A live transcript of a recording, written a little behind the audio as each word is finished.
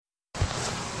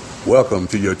Welcome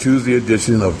to your Tuesday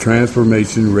edition of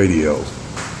Transformation Radio.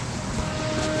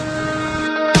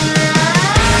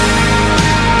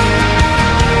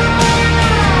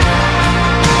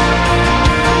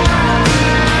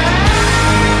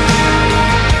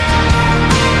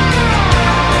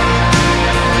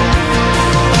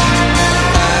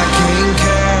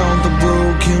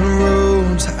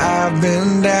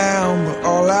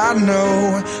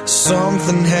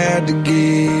 Something had to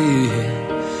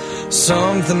give,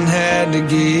 something had to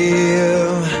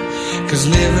give, 'cause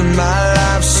living my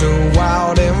life so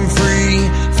wild and free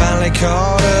finally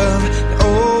caught up,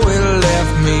 oh, it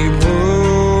left me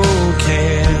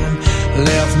broken,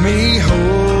 left me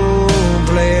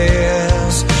hopeless,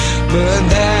 but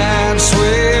that's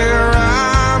where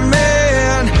I'm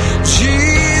at,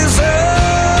 Jesus,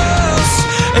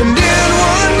 and in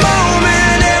one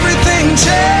moment everything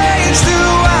changed,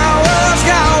 through my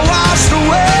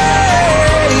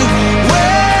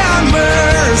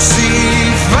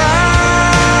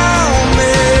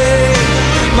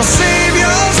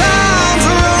Savior's arms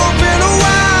were open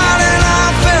wide, and I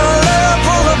fell in love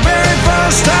for the very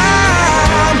first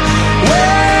time.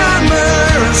 When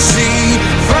mercy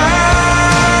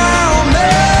found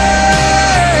me,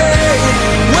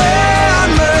 when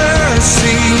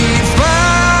mercy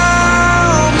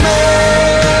found me.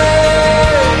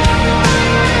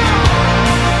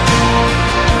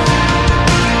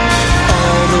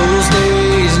 All those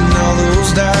days and all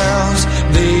those doubts,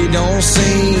 they don't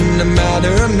seem to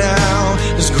matter now.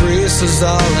 His grace is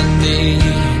all I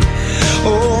need.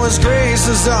 Oh, His grace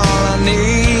is all I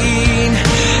need.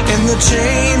 And the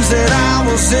chains that I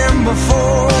was in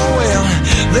before, well,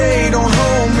 they don't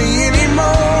hold me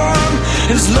anymore.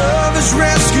 His love has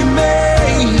rescued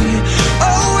me.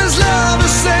 Oh, His love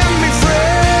has set me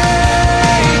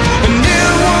free. And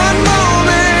in one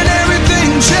moment everything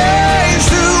changed,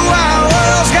 through our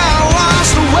worlds got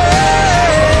washed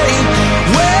away.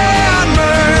 When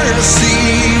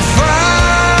mercy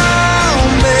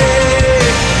found me,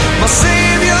 my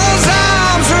Savior's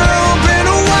arms were open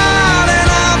wide, and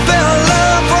I fell in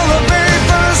love for the very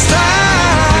first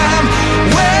time.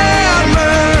 When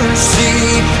mercy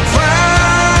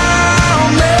found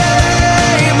me,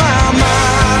 my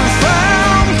mind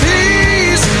found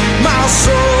peace, my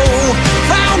soul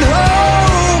found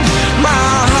hope, my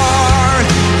heart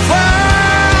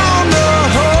found a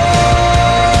home.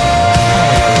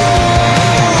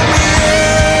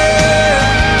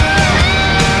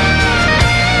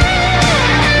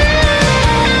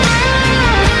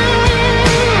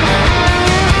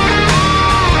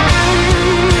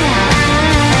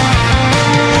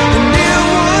 And in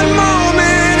one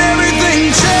moment everything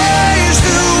changed,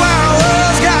 through our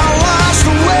worlds got washed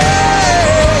away.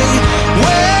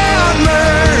 When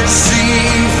mercy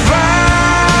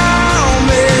found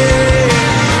me,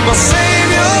 my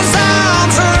Savior's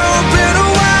arms are open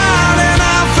wide, and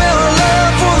I fell in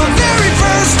love for the very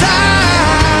first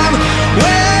time.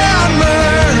 When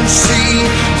mercy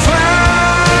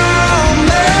found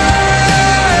me,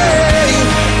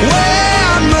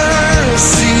 when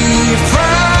mercy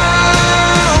found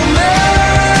me,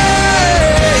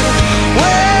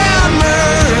 when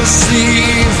mercy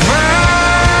found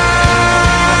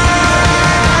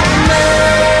me,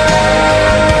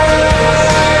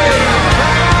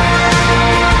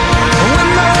 when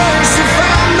mercy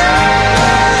found me,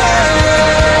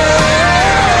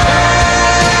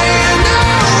 and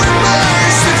oh, when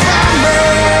mercy found me,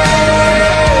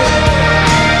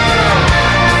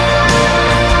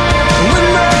 when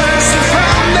mercy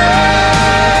found me.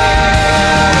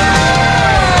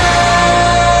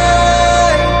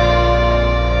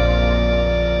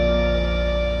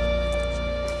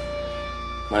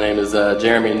 My name is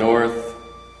Jeremy North.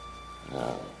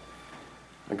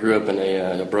 I grew up in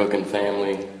a broken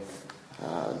family,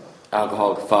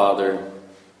 alcoholic father,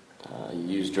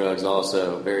 used drugs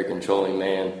also, very controlling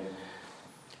man.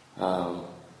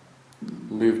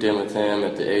 Moved in with him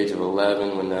at the age of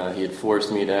 11 when he had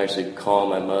forced me to actually call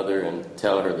my mother and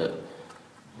tell her that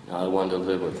I wanted to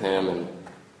live with him, and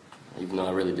even though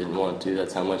I really didn't want to,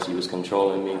 that's how much he was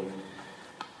controlling me.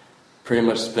 Pretty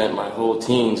much spent my whole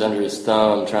teens under his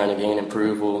thumb trying to gain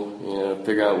approval,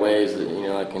 figure out ways that,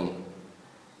 I can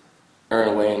earn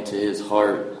a way into his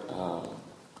heart.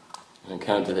 And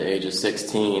come to the age of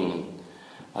 16,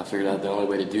 I figured out the only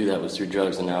way to do that was through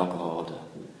drugs and alcohol. To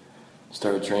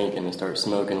start drinking and start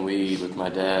smoking weed with my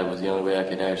dad was the only way I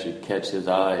could actually catch his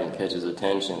eye and catch his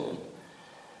attention. And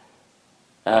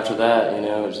after that,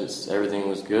 it was just, everything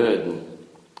was good. And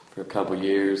for a couple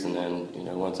years, and then,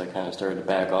 once I kind of started to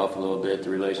back off a little bit, the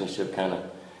relationship kind of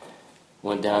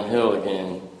went downhill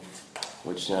again.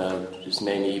 which just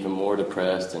made me even more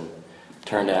depressed, and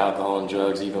turned to alcohol and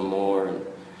drugs even more, and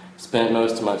spent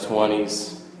most of my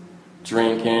 20s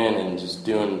drinking and just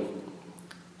doing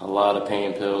a lot of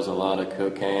pain pills, a lot of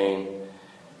cocaine,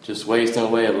 just wasting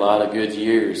away a lot of good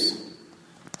years,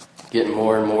 getting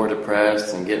more and more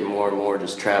depressed and getting more and more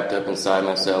just trapped up inside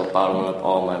myself, bottling up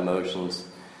all my emotions.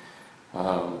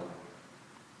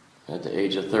 At the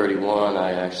age of 31,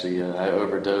 I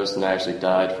overdosed and I actually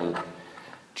died from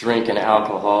drinking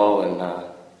alcohol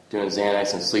and doing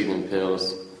Xanax and sleeping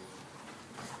pills. It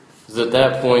was at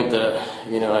that point that,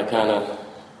 I kind of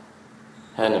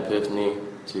had an epiphany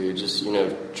to just,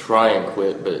 try and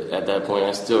quit, but at that point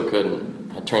I still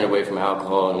couldn't. I turned away from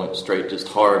alcohol and went straight just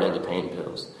hard into pain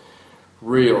pills.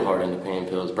 Real hard into pain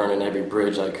pills, burning every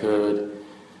bridge I could,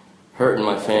 hurting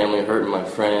my family, hurting my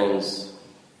friends.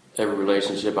 Every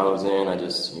relationship I was in, I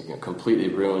just completely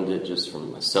ruined it just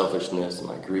from my selfishness and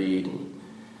my greed, and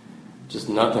just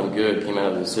nothing good came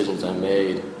out of the decisions I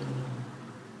made.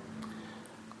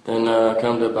 Then I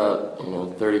come to about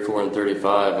 34 and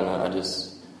 35, and I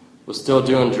just was still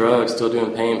doing drugs, still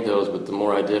doing pain pills, but the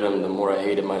more I did them, the more I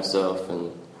hated myself,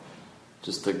 and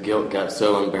just the guilt got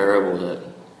so unbearable that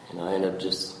I ended up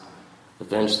just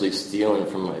eventually stealing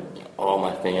from all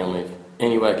my family.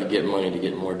 Any way I could get money to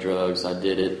get more drugs, I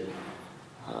did it.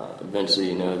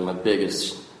 Eventually, my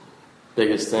biggest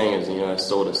thing is, I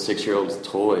sold a 6-year-old's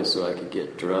toys so I could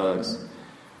get drugs.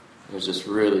 It was just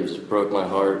broke my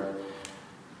heart.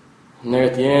 And there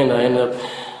at the end, I ended up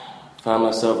found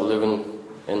myself living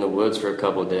in the woods for a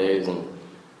couple of days and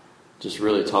just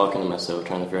really talking to myself,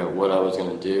 trying to figure out what I was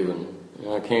going to do.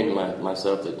 And I came to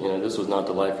myself that, this was not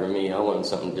the life for me. I wanted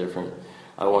something different.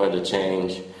 I wanted to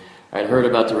change. I'd heard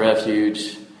about the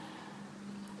refuge.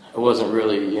 I wasn't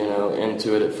really,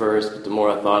 into it at first, but the more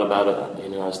I thought about it,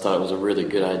 I just thought it was a really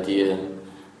good idea.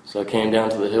 So I came down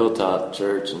to the Hilltop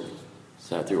Church and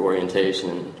sat through orientation,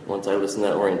 and once I listened to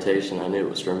that orientation, I knew it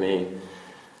was for me.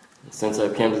 And since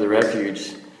I've come to the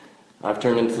refuge, I've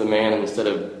turned into the man, and instead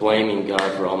of blaming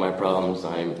God for all my problems,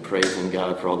 I'm praising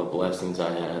God for all the blessings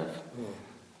I have.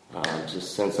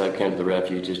 Just since I've come to the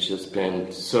refuge, it's just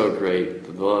been so great.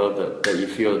 The love that you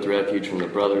feel at the refuge from the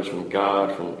brothers, from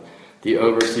God, from the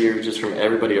overseers, just from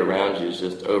everybody around you is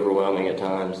just overwhelming at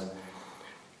times.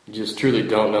 You just truly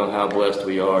don't know how blessed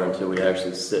we are until we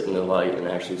actually sit in the light and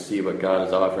actually see what God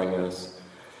is offering us.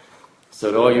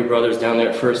 So to all you brothers down there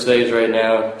at First Phase right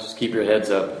now, just keep your heads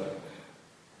up.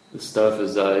 This stuff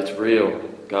is, it's real.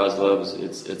 God's love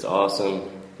is, it's awesome.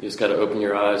 You just got to open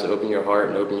your eyes, open your heart,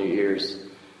 and open your ears.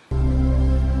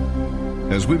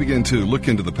 As we begin to look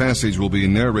into the passage we'll be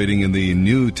narrating in the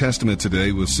New Testament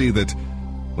today, we'll see that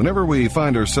whenever we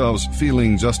find ourselves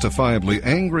feeling justifiably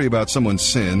angry about someone's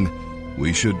sin,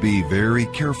 we should be very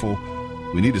careful.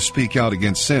 We need to speak out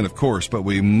against sin, of course, but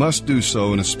we must do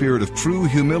so in a spirit of true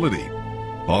humility.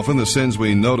 Often the sins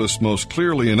we notice most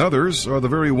clearly in others are the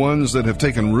very ones that have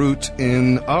taken root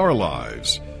in our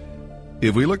lives.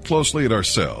 If we look closely at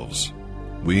ourselves,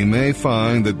 we may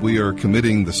find that we are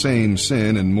committing the same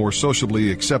sin in more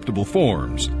sociably acceptable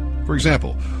forms. For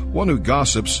example, one who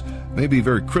gossips may be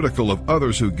very critical of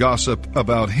others who gossip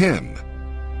about him.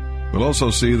 We'll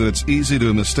also see that it's easy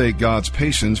to mistake God's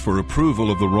patience for approval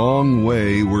of the wrong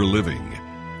way we're living.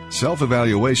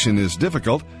 Self-evaluation is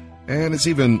difficult, and it's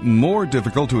even more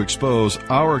difficult to expose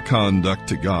our conduct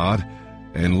to God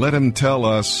and let Him tell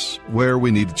us where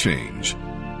we need to change.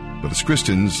 But as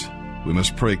Christians, we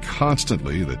must pray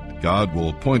constantly that God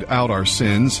will point out our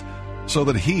sins so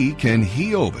that He can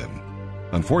heal them.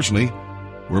 Unfortunately,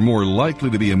 we're more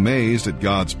likely to be amazed at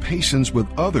God's patience with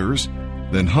others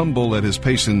than humble at His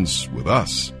patience with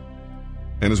us.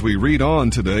 And as we read on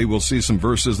today, we'll see some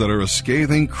verses that are a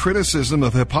scathing criticism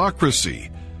of hypocrisy.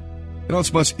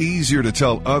 It's much easier to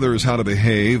tell others how to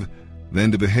behave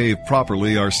than to behave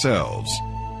properly ourselves.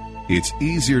 It's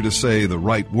easier to say the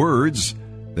right words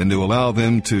than to allow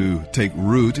them to take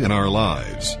root in our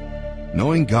lives.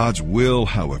 Knowing God's will,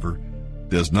 however,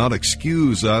 does not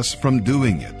excuse us from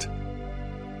doing it.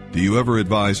 Do you ever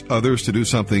advise others to do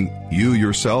something you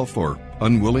yourself are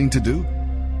unwilling to do?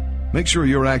 Make sure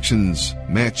your actions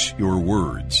match your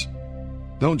words.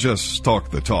 Don't just talk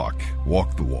the talk,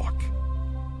 walk the walk.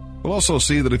 We'll also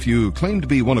see that if you claim to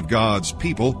be one of God's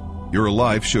people, your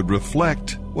life should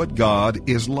reflect what God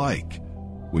is like.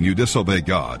 When you disobey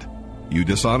God, you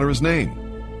dishonor His name,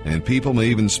 and people may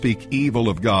even speak evil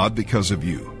of God because of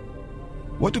you.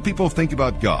 What do people think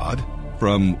about God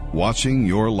from watching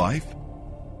your life?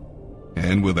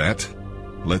 And with that,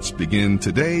 let's begin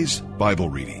today's Bible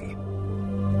reading.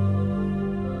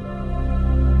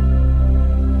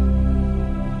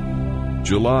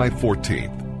 July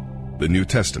 14th. the New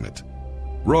Testament.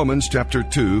 Romans chapter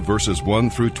 2, verses 1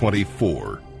 through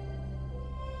 24.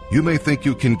 You may think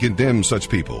you can condemn such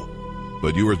people,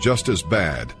 but you are just as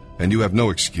bad, and you have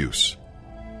no excuse.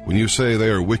 When you say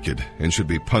they are wicked and should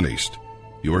be punished,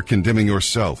 you are condemning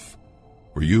yourself.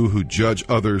 For you who judge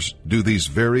others do these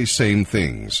very same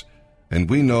things,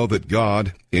 and we know that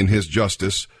God, in His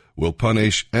justice, will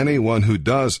punish anyone who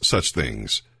does such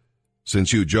things.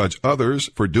 Since you judge others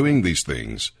for doing these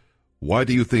things, why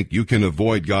do you think you can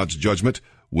avoid God's judgment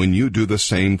when you do the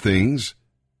same things?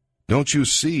 Don't you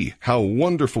see how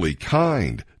wonderfully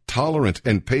kind, tolerant,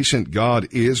 and patient God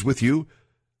is with you?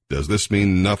 Does this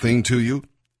mean nothing to you?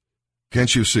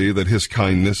 Can't you see that His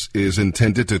kindness is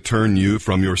intended to turn you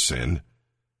from your sin?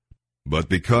 But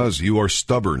because you are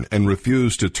stubborn and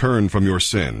refuse to turn from your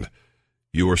sin,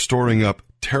 you are storing up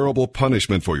terrible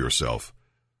punishment for yourself.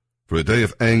 For a day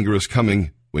of anger is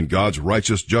coming when God's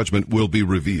righteous judgment will be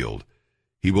revealed.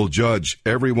 He will judge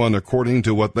everyone according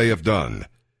to what they have done.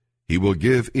 He will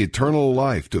give eternal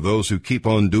life to those who keep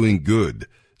on doing good,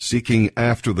 seeking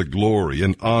after the glory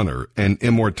and honor and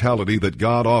immortality that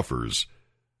God offers.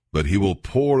 But He will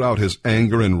pour out His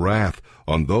anger and wrath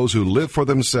on those who live for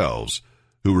themselves,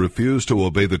 who refuse to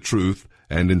obey the truth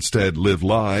and instead live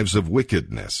lives of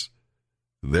wickedness.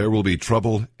 There will be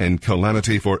trouble and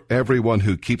calamity for everyone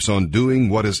who keeps on doing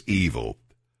what is evil.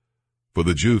 For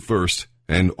the Jew first,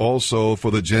 and also for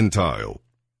the Gentile.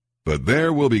 But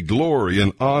there will be glory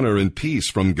and honor and peace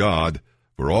from God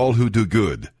for all who do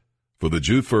good, for the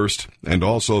Jew first, and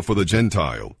also for the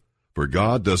Gentile, for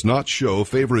God does not show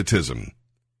favoritism.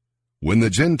 When the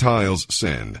Gentiles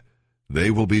sin,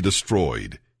 they will be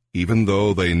destroyed, even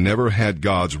though they never had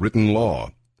God's written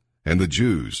law, and the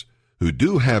Jews, who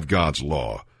do have God's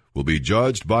law, will be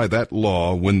judged by that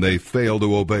law when they fail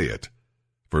to obey it.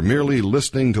 For merely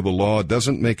listening to the law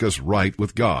doesn't make us right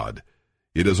with God.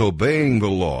 It is obeying the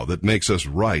law that makes us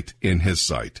right in His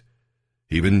sight.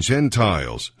 Even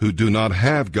Gentiles, who do not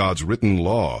have God's written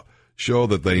law, show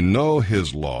that they know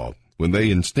His law when they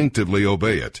instinctively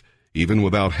obey it, even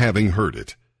without having heard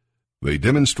it. They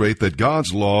demonstrate that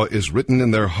God's law is written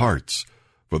in their hearts,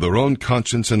 for their own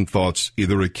conscience and thoughts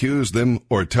either accuse them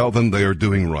or tell them they are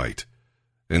doing right.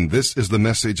 And this is the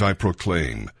message I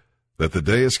proclaim, that the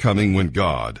day is coming when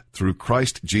God, through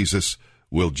Christ Jesus,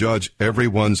 will judge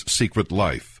everyone's secret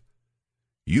life.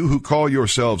 You who call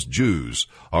yourselves Jews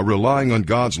are relying on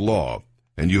God's law,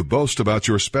 and you boast about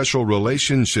your special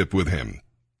relationship with Him.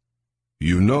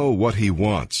 You know what He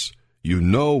wants. You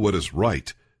know what is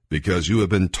right, because you have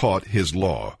been taught His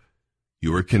law.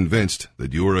 You are convinced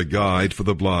that you are a guide for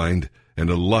the blind and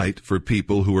a light for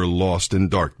people who are lost in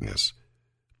darkness.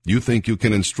 You think you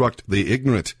can instruct the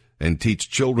ignorant and teach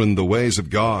children the ways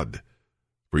of God.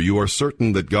 For you are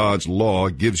certain that God's law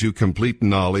gives you complete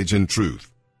knowledge and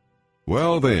truth.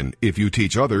 Well then, if you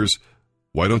teach others,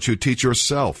 why don't you teach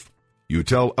yourself? You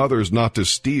tell others not to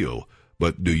steal,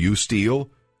 but do you steal?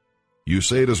 You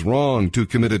say it is wrong to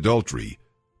commit adultery,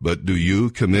 but do you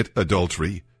commit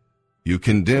adultery? You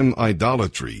condemn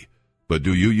idolatry, but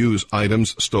do you use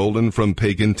items stolen from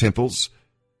pagan temples?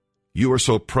 You are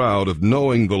so proud of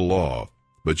knowing the law,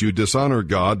 but you dishonor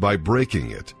God by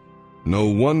breaking it. No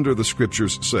wonder the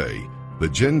Scriptures say, the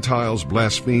Gentiles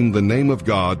blaspheme the name of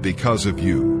God because of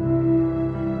you.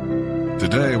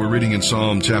 Today we're reading in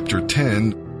Psalm chapter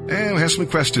 10, and we have some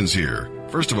questions here.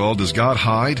 First of all, does God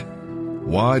hide?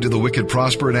 Why do the wicked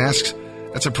prosper, it asks?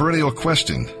 That's a perennial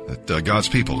question that God's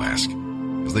people ask,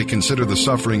 as they consider the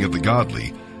suffering of the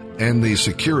godly and the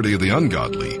security of the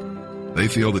ungodly. They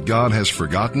feel that God has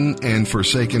forgotten and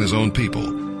forsaken His own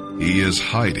people. He is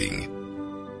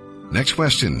hiding. Next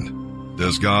question,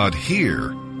 does God hear?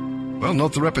 Well,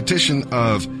 note the repetition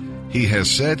of, He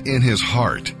has said in His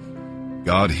heart.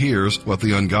 God hears what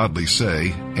the ungodly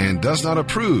say and does not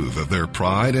approve of their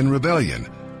pride and rebellion.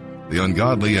 The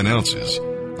ungodly announces,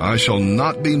 I shall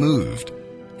not be moved.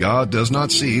 God does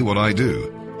not see what I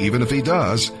do. Even if He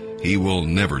does, He will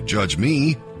never judge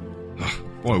me.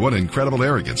 Boy, what incredible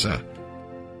arrogance, huh?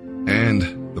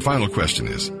 And the final question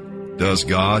is, does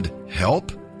God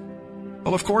help?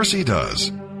 Well, of course He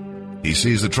does. He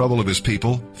sees the trouble of His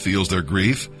people, feels their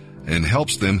grief, and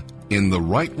helps them in the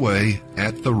right way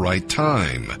at the right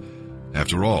time.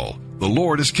 After all, the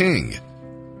Lord is King.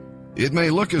 It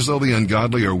may look as though the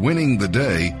ungodly are winning the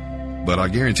day, but I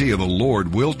guarantee you the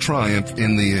Lord will triumph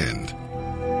in the end.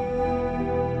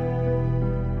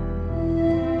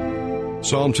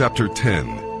 Psalm chapter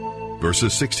 10,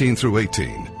 verses 16 through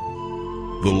 18.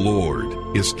 The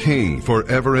Lord is King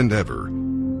forever and ever.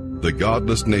 The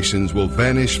godless nations will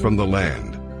vanish from the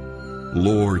land.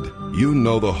 Lord, you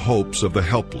know the hopes of the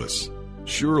helpless.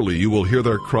 Surely you will hear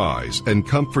their cries and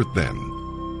comfort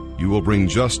them. You will bring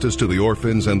justice to the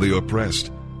orphans and the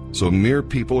oppressed, so mere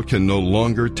people can no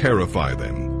longer terrify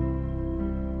them.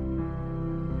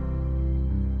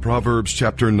 Proverbs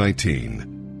chapter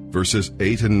 19, verses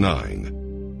 8 and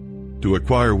 9. To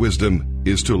acquire wisdom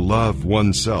is to love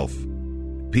oneself.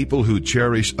 People who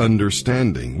cherish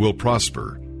understanding will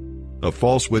prosper. A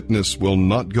false witness will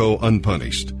not go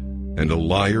unpunished, and a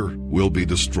liar will be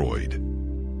destroyed.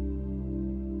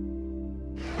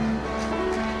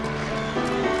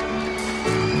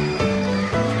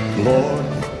 Lord,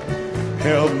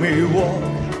 help me walk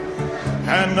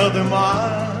another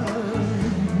mile,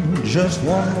 just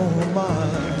one more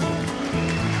mile.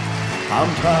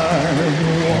 I'm tired of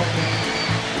walking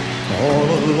all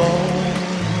alone.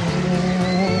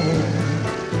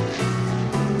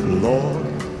 Lord,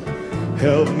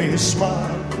 help me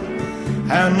smile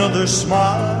another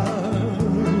smile,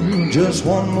 just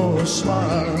one more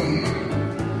smile.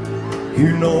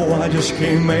 You know I just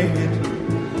can't make it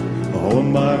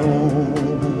on my own.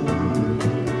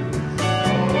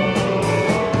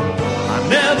 I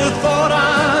never thought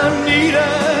I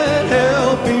needed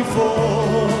help before.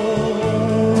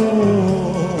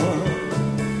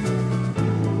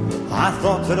 I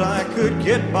thought that I could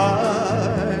get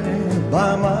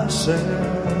by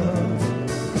myself.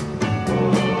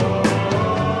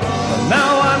 But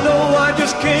now I know I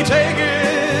just can't take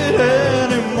it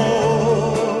anymore.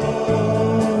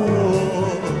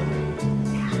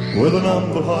 With an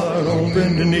humble heart on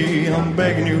bended knee, I'm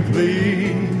begging you,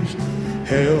 please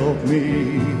help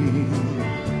me.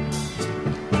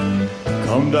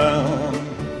 Come down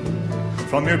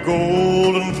from your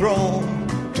golden throne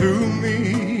to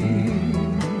me,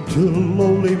 to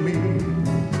lowly me.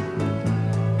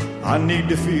 I need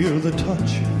to feel the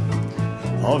touch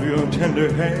of your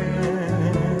tender hand.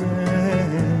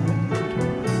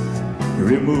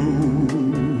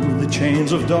 Remove the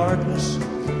chains of darkness.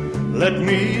 Let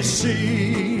me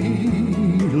see,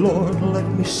 Lord, let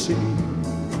me see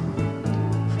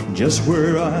just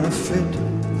where I fit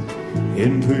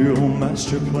into your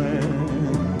master plan.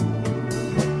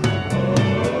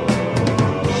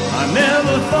 I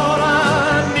never thought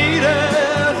I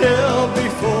needed help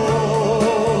before.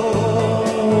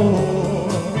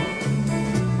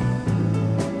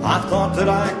 I thought that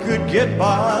I could get by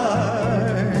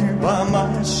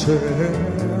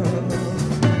myself.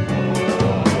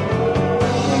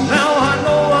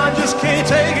 Can't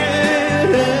take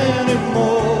it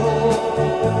anymore.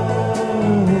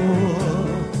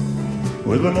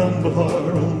 With an humble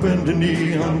heart on bended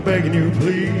knee, I'm begging you,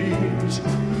 please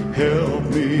help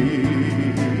me.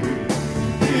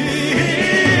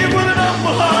 With an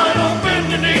humble heart on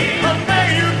bended knee, I'm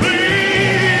begging you,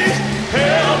 please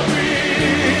help me.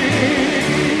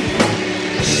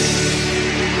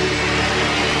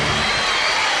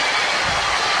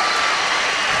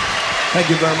 Thank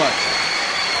you very much.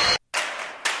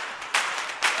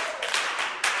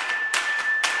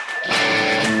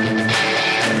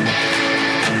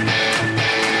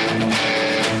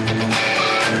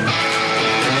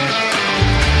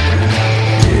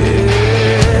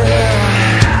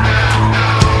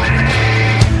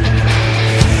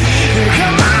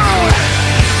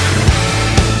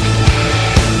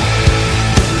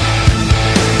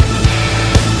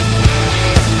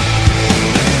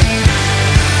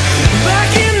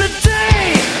 Back in the day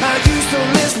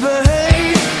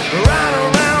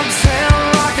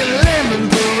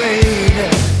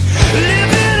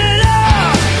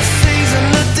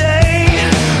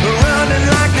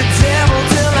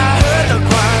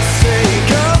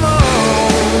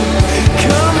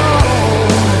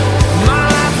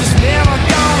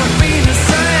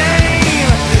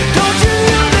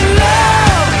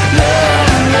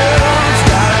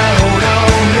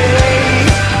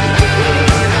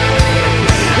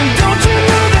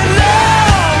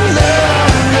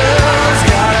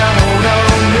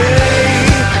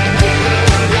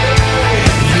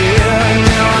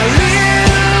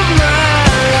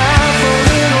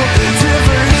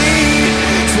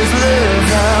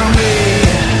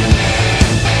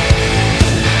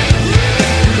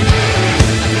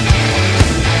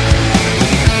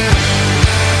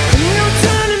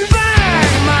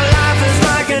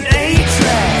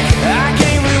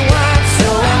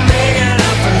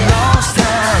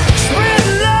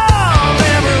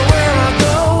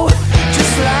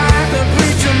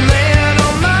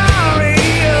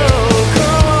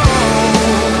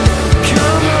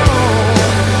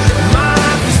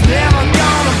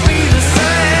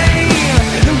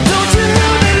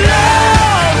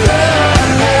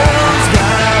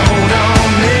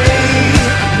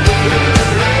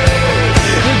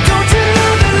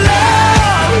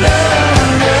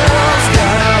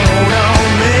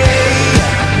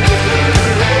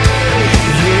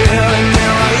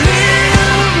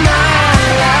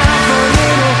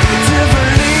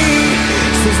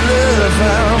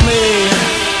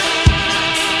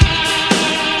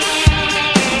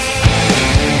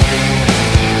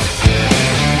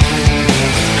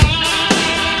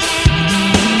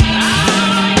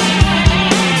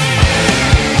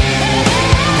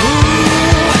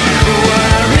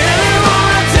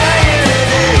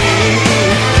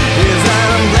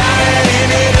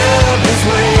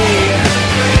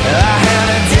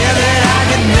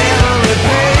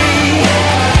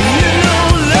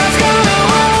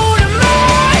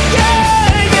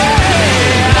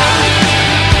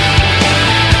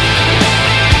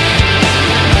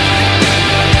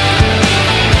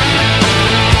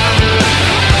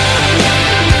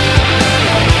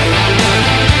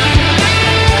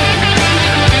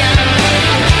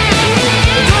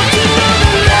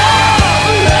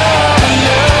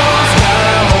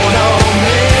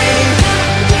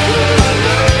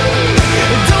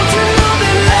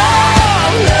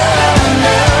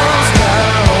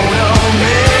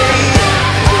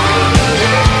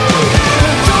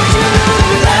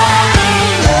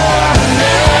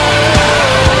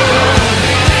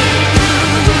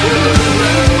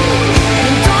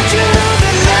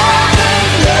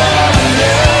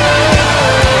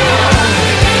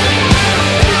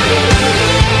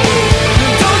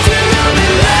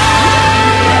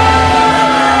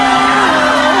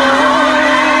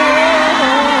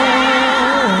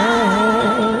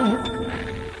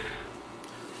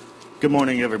Good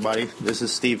morning, everybody. This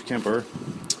is Steve Kemper.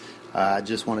 I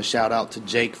just want to shout out to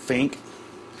Jake Fink.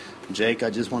 Jake, I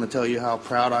just want to tell you how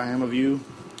proud I am of you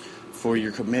for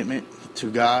your commitment to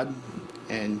God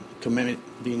and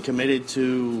being committed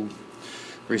to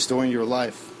restoring your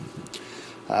life.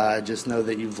 I just know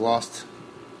that you've lost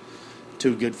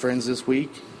 2 good friends this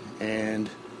week, and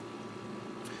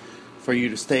for you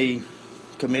to stay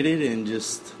committed and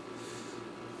just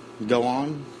go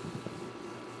on,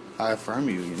 I affirm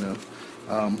you,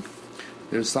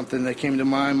 There's something that came to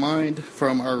my mind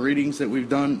from our readings that we've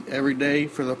done every day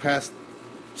for the past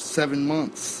 7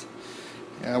 months.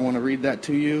 And I want to read that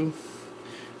to you.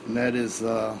 And that is,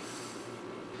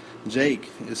 Jake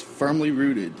is firmly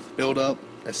rooted, built up,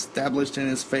 established in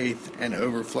his faith, and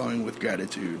overflowing with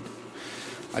gratitude.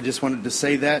 I just wanted to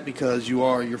say that because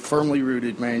you're firmly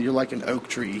rooted, man. You're like an oak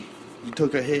tree. You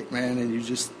took a hit, man, and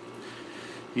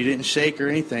you didn't shake or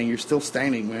anything. You're still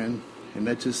standing, man. And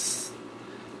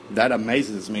that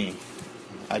amazes me.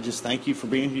 I just thank you for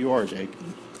being who you are, Jake.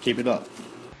 Keep it up.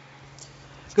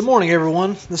 Good morning,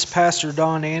 everyone. This is Pastor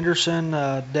Don Anderson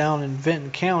down in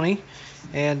Vinton County,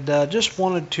 and just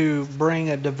wanted to bring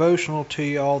a devotional to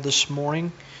you all this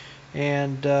morning.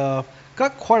 And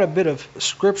got quite a bit of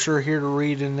scripture here to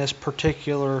read in this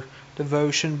particular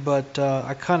devotion, but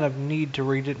I kind of need to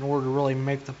read it in order to really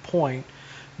make the point.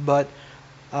 But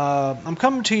I'm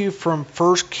coming to you from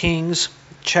 1 Kings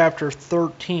chapter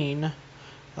 13,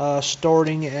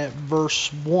 starting at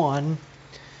verse 1,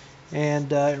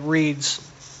 and it reads,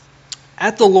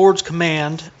 At the Lord's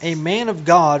command, a man of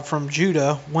God from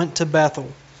Judah went to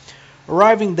Bethel,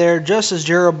 arriving there just as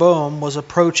Jeroboam was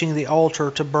approaching the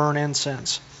altar to burn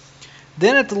incense.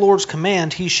 Then at the Lord's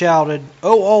command he shouted,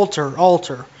 O altar,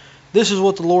 altar, this is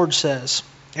what the Lord says,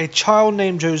 a child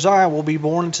named Josiah will be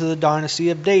born into the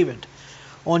dynasty of David.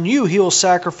 On you he will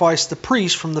sacrifice the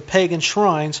priests from the pagan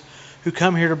shrines who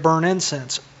come here to burn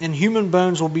incense, and human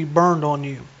bones will be burned on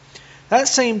you. That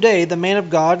same day the man of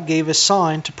God gave a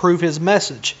sign to prove his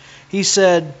message. He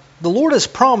said, The Lord has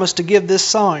promised to give this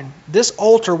sign. This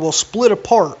altar will split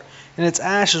apart, and its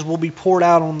ashes will be poured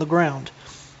out on the ground.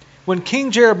 When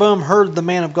King Jeroboam heard the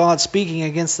man of God speaking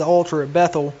against the altar at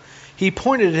Bethel, he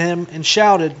pointed at him and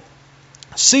shouted,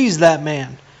 Seize that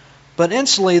man! But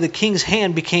instantly the king's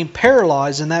hand became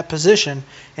paralyzed in that position,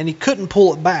 and he couldn't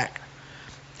pull it back.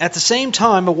 At the same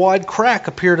time, a wide crack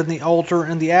appeared in the altar,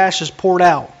 and the ashes poured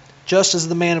out, just as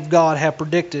the man of God had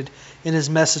predicted in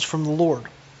his message from the Lord.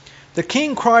 The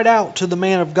king cried out to the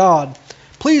man of God,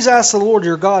 Please ask the Lord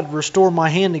your God to restore my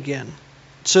hand again.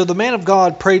 So the man of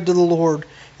God prayed to the Lord,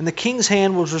 and the king's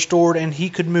hand was restored, and he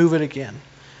could move it again.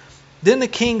 Then the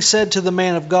king said to the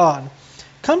man of God,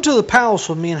 Come to the palace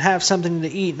with me and have something to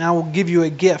eat, and I will give you a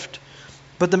gift.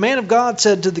 But the man of God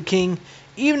said to the king,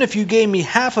 Even if you gave me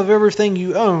half of everything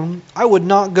you own, I would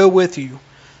not go with you.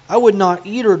 I would not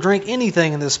eat or drink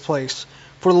anything in this place,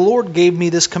 for the Lord gave me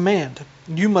this command.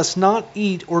 You must not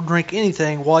eat or drink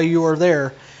anything while you are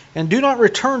there, and do not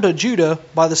return to Judah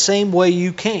by the same way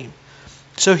you came.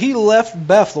 So he left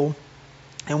Bethel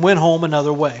and went home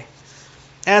another way.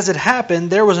 As it happened,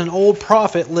 there was an old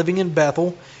prophet living in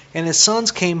Bethel, and his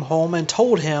sons came home and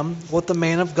told him what the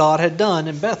man of God had done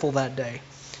in Bethel that day.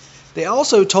 They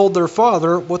also told their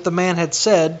father what the man had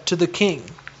said to the king.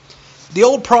 The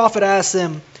old prophet asked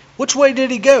them, Which way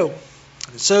did he go?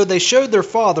 So they showed their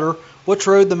father which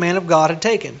road the man of God had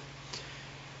taken.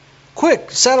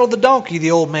 Quick, saddle the donkey,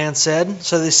 the old man said.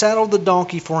 So they saddled the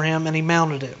donkey for him, and he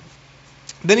mounted it.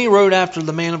 Then he rode after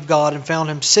the man of God and found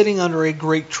him sitting under a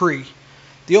great tree.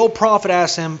 The old prophet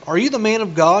asked him, Are you the man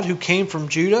of God who came from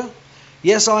Judah?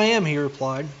 Yes, I am, he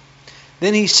replied.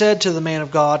 Then he said to the man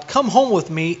of God, Come home with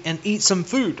me and eat some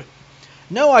food.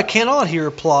 No, I cannot, he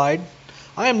replied.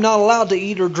 I am not allowed to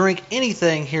eat or drink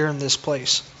anything here in this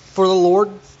place. For the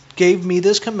Lord gave me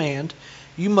this command,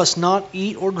 You must not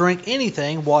eat or drink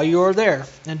anything while you are there,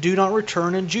 and do not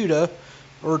return in Judah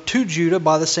or to Judah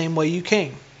by the same way you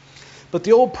came. But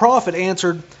the old prophet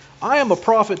answered, I am a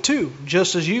prophet too,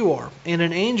 just as you are, and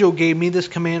an angel gave me this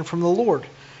command from the Lord.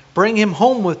 Bring him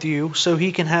home with you so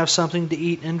he can have something to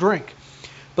eat and drink.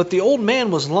 But the old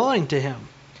man was lying to him.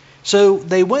 So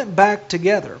they went back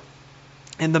together,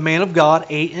 and the man of God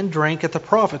ate and drank at the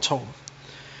prophet's home.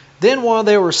 Then while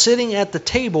they were sitting at the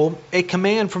table, a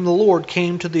command from the Lord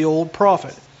came to the old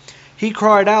prophet. He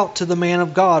cried out to the man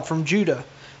of God from Judah,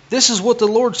 This is what the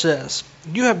Lord says.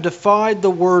 You have defied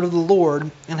the word of the Lord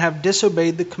and have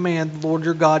disobeyed the command the Lord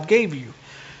your God gave you.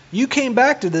 You came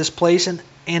back to this place and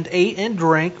ate and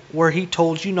drank where he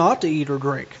told you not to eat or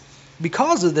drink.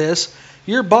 Because of this,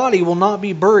 your body will not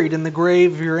be buried in the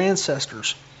grave of your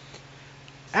ancestors.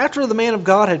 After the man of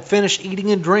God had finished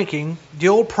eating and drinking, the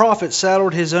old prophet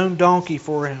saddled his own donkey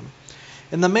for him,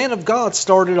 and the man of God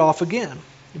started off again.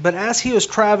 But as he was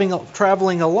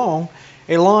traveling along,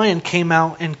 a lion came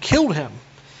out and killed him.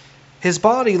 His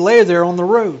body lay there on the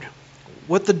road,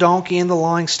 with the donkey and the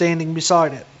lion standing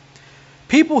beside it.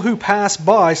 People who passed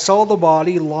by saw the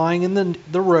body lying in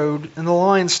the road and the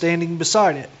lion standing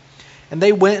beside it, and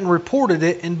they went and reported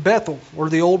it in Bethel, where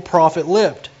the old prophet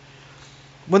lived.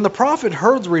 When the prophet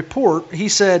heard the report, he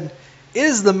said, "It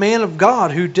is the man of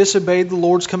God who disobeyed the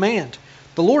Lord's command.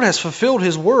 The Lord has fulfilled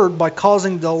his word by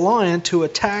causing the lion to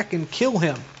attack and kill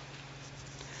him."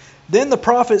 Then the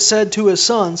prophet said to his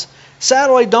sons,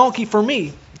 "Saddle a donkey for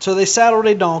me." So they saddled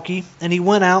a donkey, and he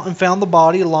went out and found the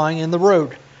body lying in the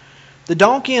road. The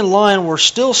donkey and lion were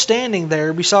still standing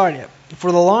there beside it,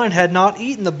 for the lion had not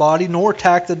eaten the body nor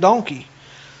attacked the donkey.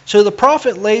 So the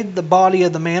prophet laid the body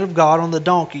of the man of God on the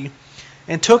donkey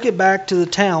and took it back to the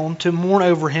town to mourn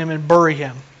over him and bury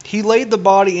him. He laid the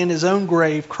body in his own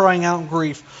grave, crying out in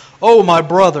grief, "Oh, my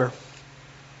brother!"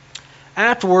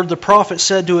 Afterward the prophet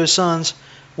said to his sons,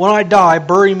 "When I die,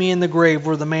 bury me in the grave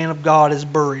where the man of God is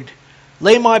buried.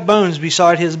 Lay my bones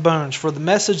beside his bones, for the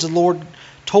message the Lord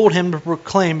told him to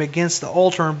proclaim against the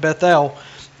altar in Bethel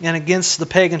and against the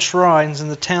pagan shrines in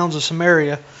the towns of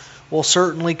Samaria will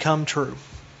certainly come true."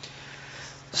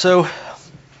 So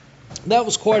that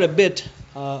was quite a bit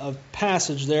of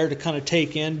passage there to kind of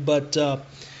take in, but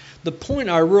the point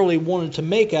I really wanted to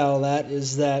make out of that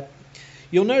is that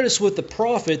you'll notice with the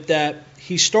prophet that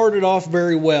he started off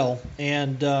very well,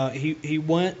 and he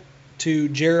went to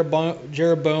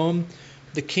Jeroboam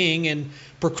the king and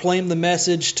proclaimed the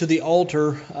message to the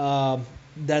altar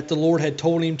that the Lord had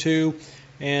told him to.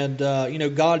 And,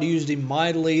 God used him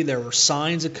mightily. There were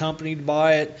signs accompanied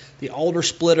by it. The altar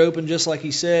split open just like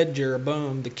he said.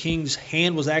 Jeroboam, the king's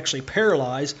hand was actually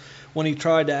paralyzed when he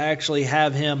tried to actually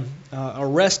have him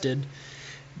arrested.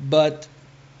 But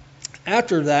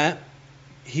after that,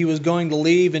 he was going to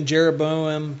leave, and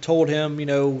Jeroboam told him,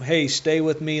 "Hey, stay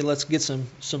with me. Let's get some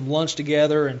lunch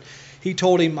together." And he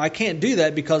told him, "I can't do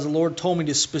that because the Lord told me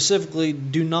to specifically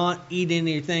do not eat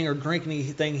anything or drink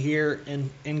anything here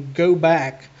and go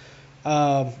back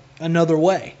another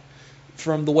way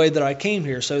from the way that I came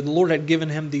here." So the Lord had given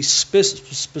him these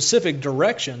specific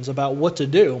directions about what to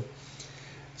do.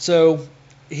 So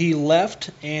he left,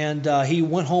 and he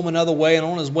went home another way, and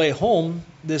on his way home,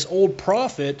 this old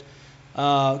prophet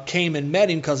came and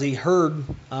met him because he heard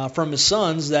from his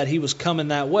sons that he was coming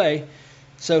that way.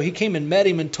 So he came and met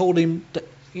him and told him,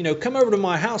 "Come over to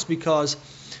my house because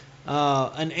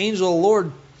an angel of the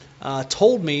Lord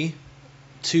told me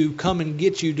to come and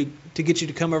get you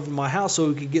to come over to my house so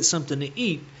we could get something to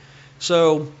eat."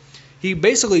 So he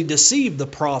basically deceived the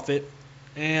prophet,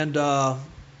 and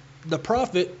the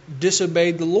prophet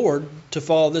disobeyed the Lord to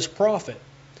follow this prophet.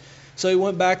 So he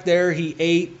went back there, he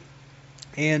ate,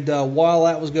 and while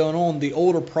that was going on, the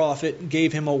older prophet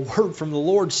gave him a word from the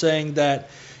Lord saying that,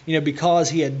 because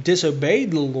he had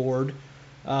disobeyed the Lord,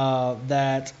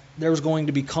 that there was going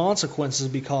to be consequences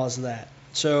because of that.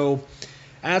 So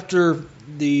after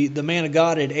the man of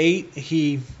God had ate,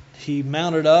 he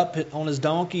mounted up on his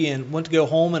donkey and went to go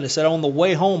home, and it said on the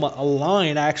way home a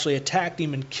lion actually attacked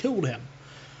him and killed him.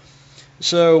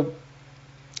 So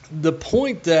the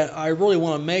point that I really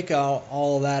want to make out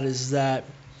all of that is that,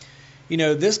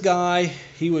 this guy,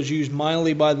 he was used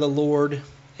mightily by the Lord,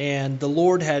 and the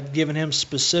Lord had given him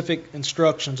specific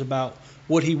instructions about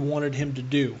what he wanted him to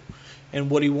do and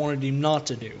what he wanted him not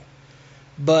to do.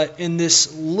 But in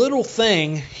this little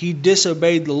thing, he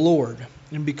disobeyed the Lord.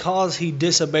 And because he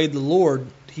disobeyed the Lord,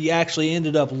 he actually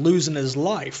ended up losing his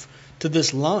life to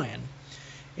this lion.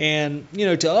 And,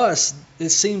 to us, it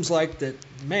seems like that,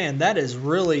 man, that is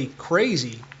really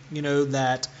crazy,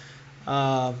 that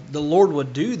the Lord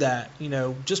would do that,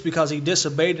 just because he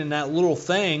disobeyed in that little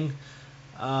thing,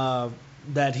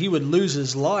 that he would lose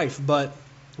his life. But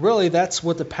really, that's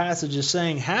what the passage is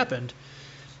saying happened.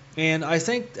 And I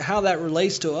think how that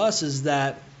relates to us is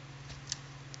that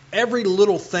every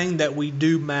little thing that we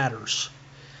do matters.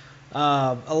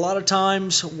 A lot of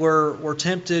times we're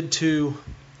tempted to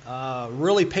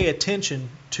really pay attention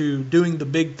to doing the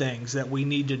big things that we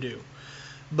need to do.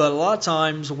 But a lot of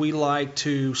times we like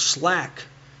to slack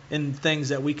in things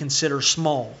that we consider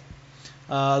small,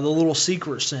 the little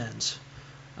secret sins.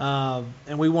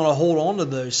 And we want to hold on to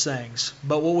those things.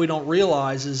 But what we don't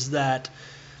realize is that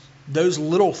those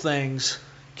little things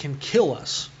can kill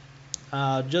us.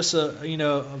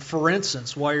 For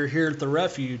instance, while you're here at the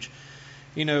refuge,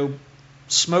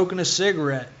 smoking a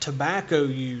cigarette, tobacco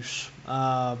use,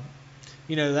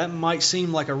 that might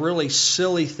seem like a really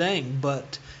silly thing,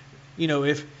 but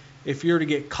if you're to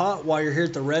get caught while you're here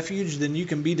at the refuge, then you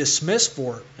can be dismissed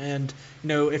for it. And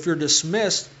if you're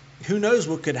dismissed, who knows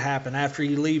what could happen after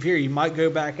you leave here? You might go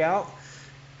back out,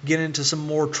 get into some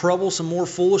more trouble, some more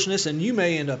foolishness, and you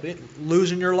may end up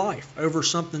losing your life over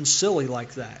something silly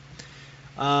like that.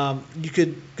 You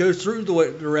could go through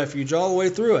the refuge, all the way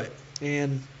through it,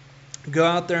 and go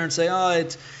out there and say, "Oh,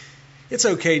 it's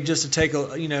okay just to take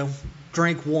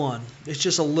drink one. It's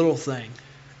just a little thing."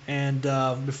 And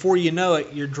before you know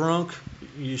it, you're drunk,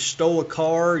 you stole a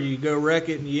car, you go wreck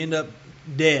it, and you end up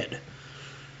dead.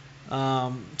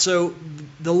 So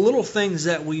the little things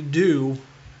that we do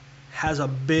has a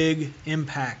big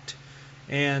impact.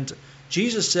 And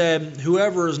Jesus said,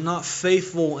 whoever is not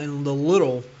faithful in the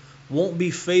little won't be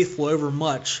faithful over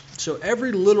much. So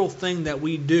every little thing that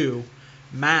we do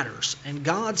matters. And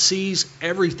God sees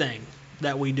everything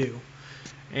that we do.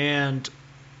 And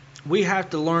we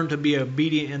have to learn to be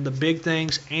obedient in the big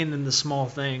things and in the small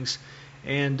things.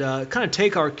 And kind of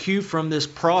take our cue from this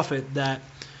prophet that,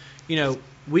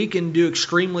 we can do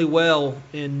extremely well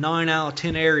in 9 out of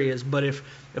 10 areas, but if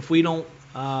we don't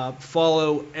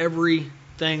follow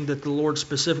everything that the Lord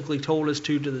specifically told us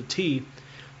to the T,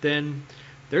 then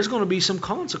there's going to be some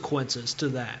consequences to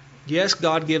that. Yes,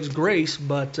 God gives grace,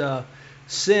 but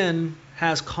sin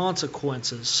has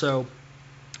consequences. So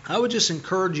I would just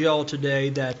encourage y'all today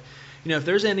that, if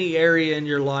there's any area in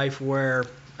your life where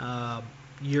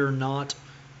you're not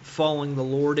following the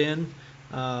Lord in,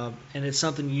 and it's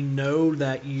something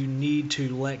that you need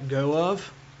to let go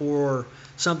of, or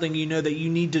something that you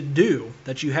need to do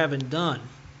that you haven't done,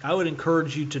 I would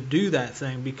encourage you to do that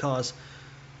thing, because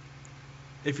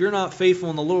if you're not faithful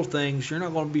in the little things, you're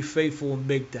not going to be faithful in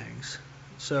big things.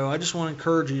 So I just want to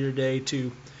encourage you today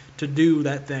to do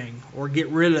that thing, or get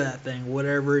rid of that thing,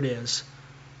 whatever it is.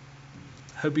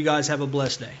 Hope you guys have a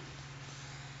blessed day.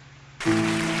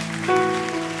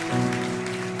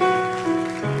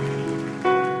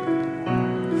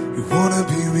 You wanna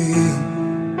be real,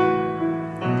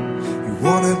 you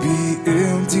wanna be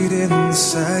emptied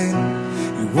inside,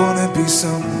 you wanna be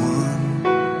someone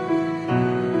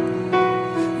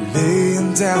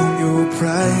laying down your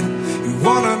pride, you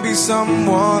wanna be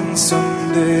someone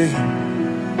someday,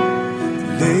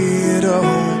 lay it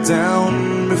all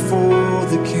down before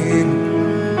the King.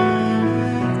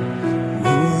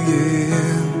 Oh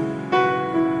yeah,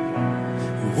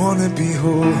 you wanna be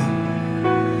whole,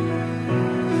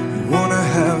 wanna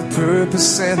have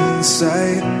purpose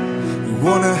inside, you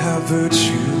wanna have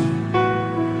virtue,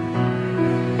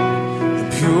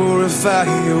 and purify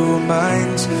your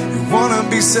mind, you wanna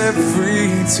be set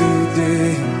free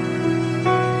today,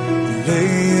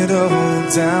 lay it all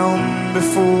down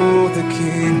before the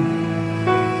King.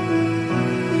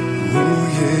 Oh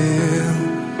yeah,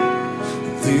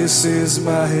 this is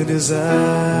my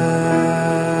desire,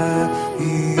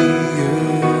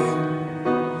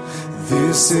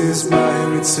 this is my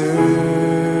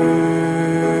return,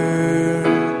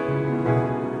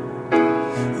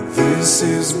 this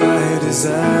is my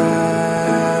desire,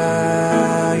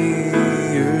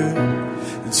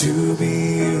 to be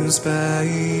used by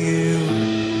you.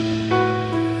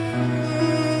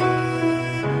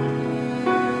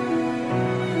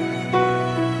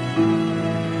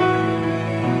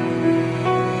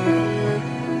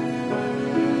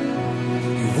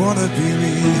 You wanna be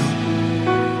real,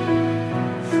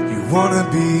 wanna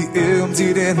be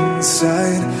emptied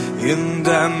inside, and I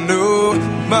know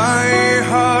my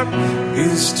heart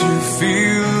is to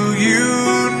feel you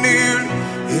near,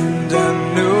 and I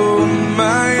know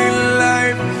my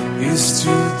life is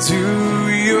to do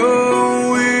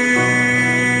your will,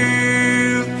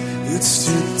 it's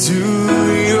to do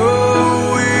your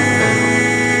will.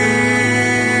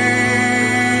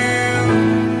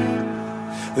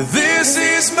 This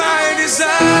is my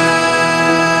desire,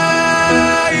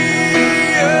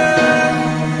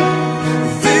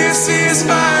 is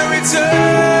my return,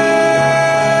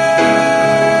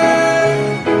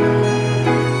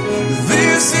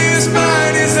 this is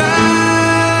my desire,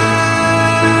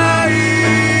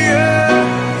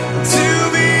 to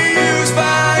be used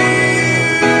by you.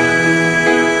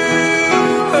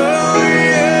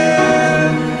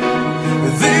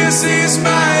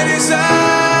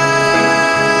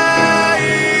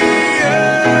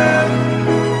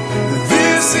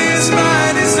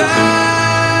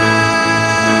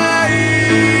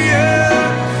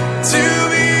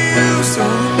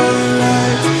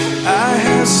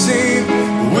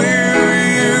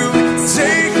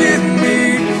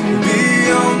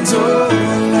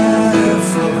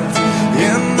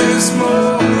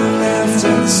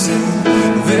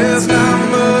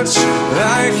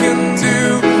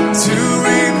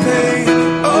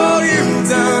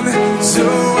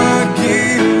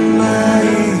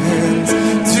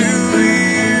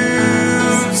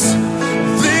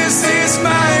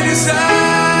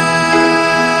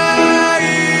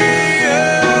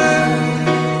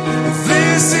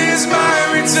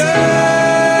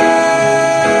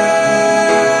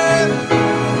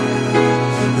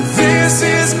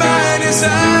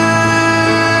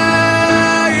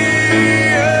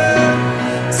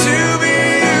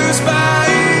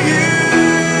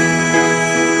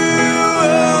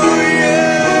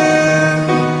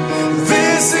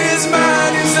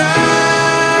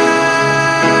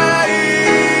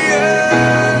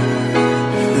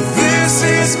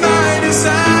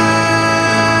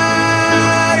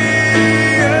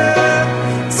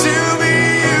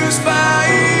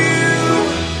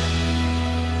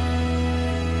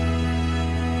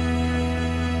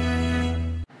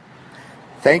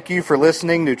 Thank you for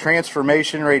listening to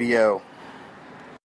Transformation Radio.